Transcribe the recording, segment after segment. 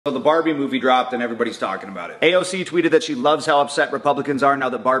So the Barbie movie dropped and everybody's talking about it. AOC tweeted that she loves how upset Republicans are now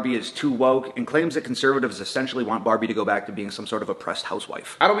that Barbie is too woke and claims that conservatives essentially want Barbie to go back to being some sort of oppressed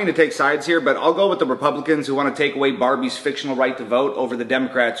housewife. I don't mean to take sides here, but I'll go with the Republicans who want to take away Barbie's fictional right to vote over the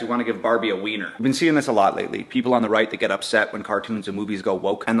Democrats who want to give Barbie a wiener. We've been seeing this a lot lately. People on the right that get upset when cartoons and movies go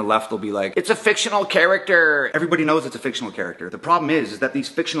woke, and the left will be like, it's a fictional character. Everybody knows it's a fictional character. The problem is that these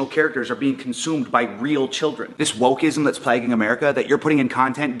fictional characters are being consumed by real children. This wokeism that's plaguing America, that you're putting in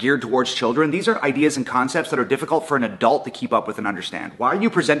content geared towards children, these are ideas and concepts that are difficult for an adult to keep up with and understand. Why are you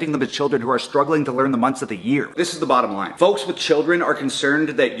presenting them to children who are struggling to learn the months of the year? This is the bottom line. Folks with children are concerned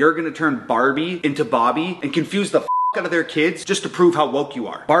that you're gonna turn Barbie into Bobby and confuse the out of their kids just to prove how woke you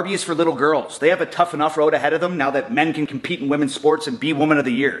are. Barbie is for little girls. They have a tough enough road ahead of them now that men can compete in women's sports and be Woman of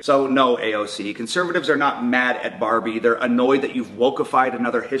the Year. So no, AOC. Conservatives are not mad at Barbie. They're annoyed that you've wokeified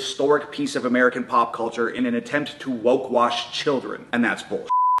another historic piece of American pop culture in an attempt to woke wash children. And that's bullshit.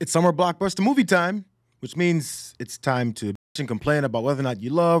 It's summer blockbuster movie time, which means it's time to bitch and complain about whether or not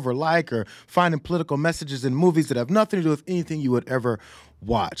you love or like or finding political messages in movies that have nothing to do with anything you would ever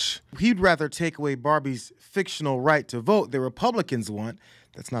watch. He'd rather take away Barbie's fictional right to vote the Republicans want.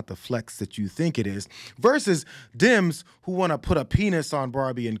 That's not the flex that you think it is. Versus Dems who want to put a penis on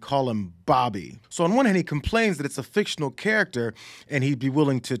Barbie and call him Bobby. So on one hand, he complains that it's a fictional character and he'd be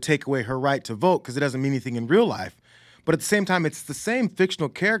willing to take away her right to vote because it doesn't mean anything in real life. But at the same time, it's the same fictional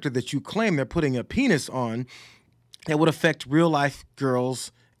character that you claim they're putting a penis on that would affect real-life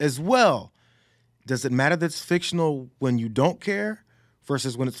girls as well. Does it matter that it's fictional when you don't care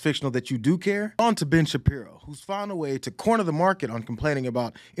versus when it's fictional that you do care? On to Ben Shapiro, who's found a way to corner the market on complaining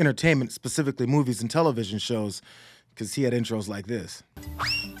about entertainment, specifically movies and television shows, because he had intros like this.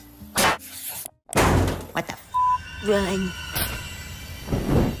 What the f***? Run.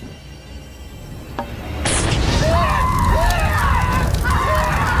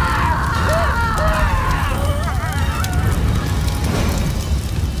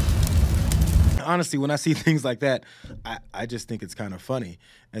 Honestly, when I see things like that, I just think it's kind of funny.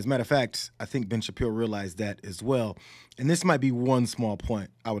 As a matter of fact, I think Ben Shapiro realized that as well. And this might be one small point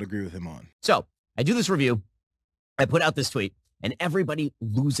I would agree with him on. So I do this review, I put out this tweet, and everybody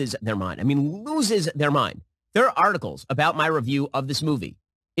loses their mind. I mean, loses their mind. There are articles about my review of this movie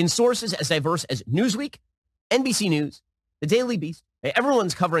in sources as diverse as Newsweek, NBC News, The Daily Beast.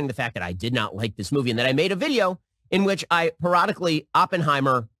 Everyone's covering the fact that I did not like this movie and that I made a video in which I periodically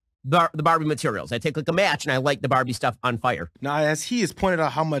Oppenheimer the Barbie materials. I take like a match and I light the Barbie stuff on fire. Now, as he has pointed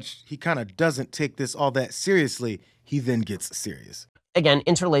out how much he kind of doesn't take this all that seriously, he then gets serious. Again,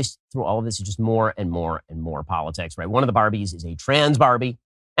 interlaced through all of this is just more and more and more politics, right? One of the Barbies is a trans Barbie,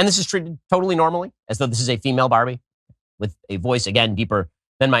 and this is treated totally normally, as though this is a female Barbie with a voice, again, deeper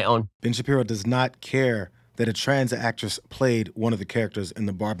than my own. Ben Shapiro does not care that a trans actress played one of the characters in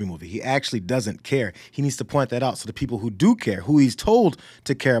the Barbie movie. He actually doesn't care. He needs to point that out so the people who do care, who he's told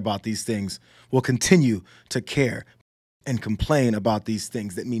to care about these things, will continue to care and complain about these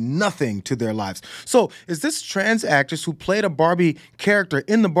things that mean nothing to their lives. So is this trans actress who played a Barbie character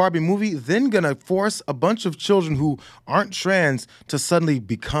in the Barbie movie then gonna force a bunch of children who aren't trans to suddenly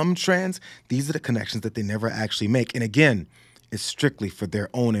become trans? These are the connections that they never actually make. And again, it's strictly for their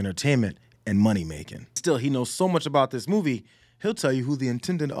own entertainment and money making. Still, he knows so much about this movie, he'll tell you who the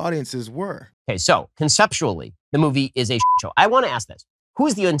intended audiences were. Okay, so conceptually, the movie is a show. I want to ask this. Who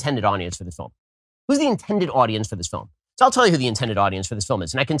is the intended audience for this film? Who's the intended audience for this film? So I'll tell you who the intended audience for this film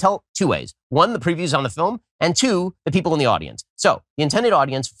is. And I can tell two ways. One, the previews on the film, and two, the people in the audience. So the intended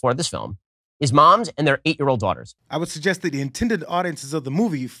audience for this film is moms and their 8-year-old daughters. I would suggest that the intended audiences of the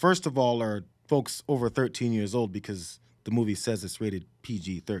movie, first of all, are folks over 13 years old because the movie says it's rated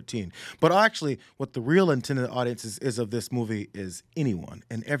PG-13. But actually, what the real intended audience is of this movie is anyone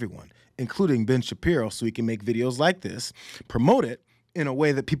and everyone, including Ben Shapiro, so he can make videos like this, promote it in a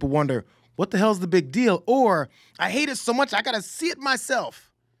way that people wonder, what the hell's the big deal? Or, I hate it so much, I gotta see it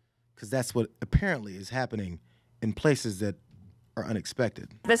myself. Because that's what apparently is happening in places that are unexpected.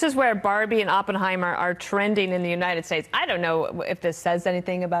 This is where Barbie and Oppenheimer are trending in the United States. I don't know if this says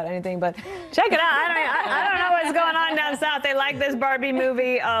anything about anything, but check it out. I don't know what's going on down south. They like this Barbie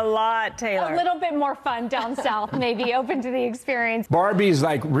movie a lot, Taylor. A little bit more fun down south, maybe open to the experience. Barbie's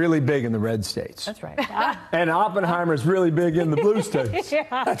like really big in the red states. That's right. And Oppenheimer's really big in the blue states.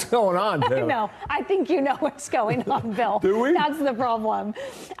 Yeah. That's going on, Taylor. I know. I think you know what's going on, Bill. Do we? That's the problem.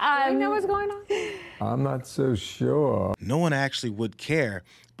 Do we know what's going on? I'm not so sure. No one actually would care,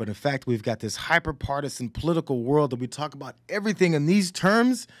 but in fact, we've got this hyper-partisan political world that we talk about everything in these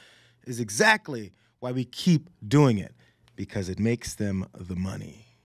terms is exactly why we keep doing it, because it makes them the money.